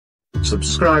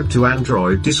subscribe to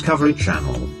Android Discovery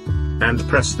channel, and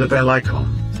press the bell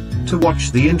icon to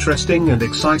watch the interesting and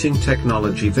exciting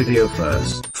technology video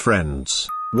first. Friends,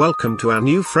 welcome to our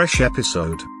new fresh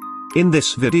episode. In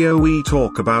this video we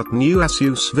talk about new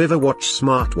Asus Vivowatch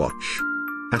smartwatch.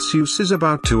 Asus is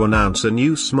about to announce a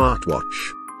new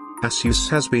smartwatch. Asus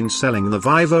has been selling the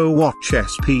Vivowatch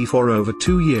SP for over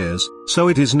 2 years, so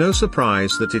it is no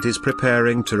surprise that it is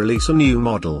preparing to release a new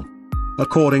model.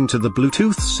 According to the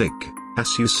Bluetooth SIG,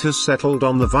 Asus has settled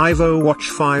on the Vivowatch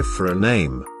 5 for a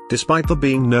name. Despite there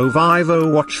being no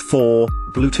Vivowatch 4,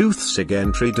 Bluetooth SIG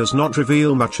entry does not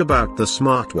reveal much about the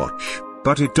smartwatch,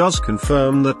 but it does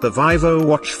confirm that the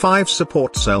Vivowatch 5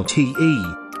 supports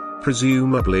LTE.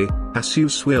 Presumably,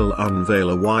 Asus will unveil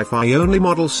a Wi-Fi only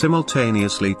model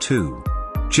simultaneously too.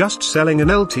 Just selling an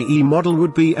LTE model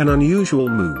would be an unusual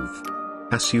move.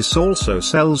 Asus also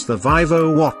sells the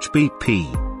Vivowatch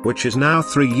BP, which is now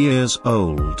 3 years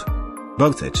old.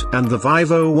 Both it and the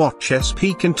Vivowatch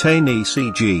SP contain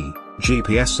ECG,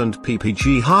 GPS and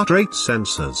PPG heart rate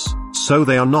sensors, so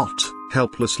they are not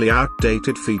helplessly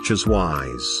outdated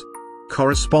features-wise.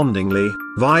 Correspondingly,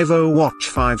 Vivowatch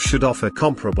 5 should offer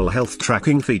comparable health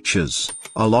tracking features,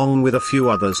 along with a few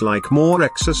others like more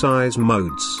exercise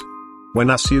modes. When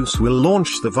Asus will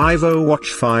launch the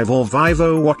Vivowatch 5 or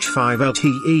Vivowatch 5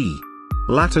 LTE?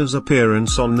 Latter's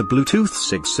appearance on the Bluetooth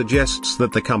SIG suggests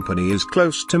that the company is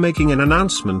close to making an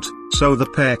announcement, so the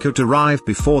pair could arrive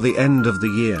before the end of the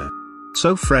year.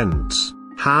 So friends,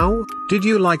 how did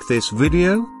you like this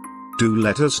video? Do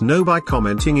let us know by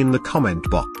commenting in the comment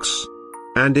box.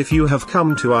 And if you have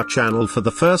come to our channel for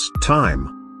the first time,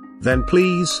 then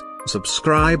please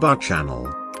subscribe our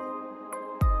channel.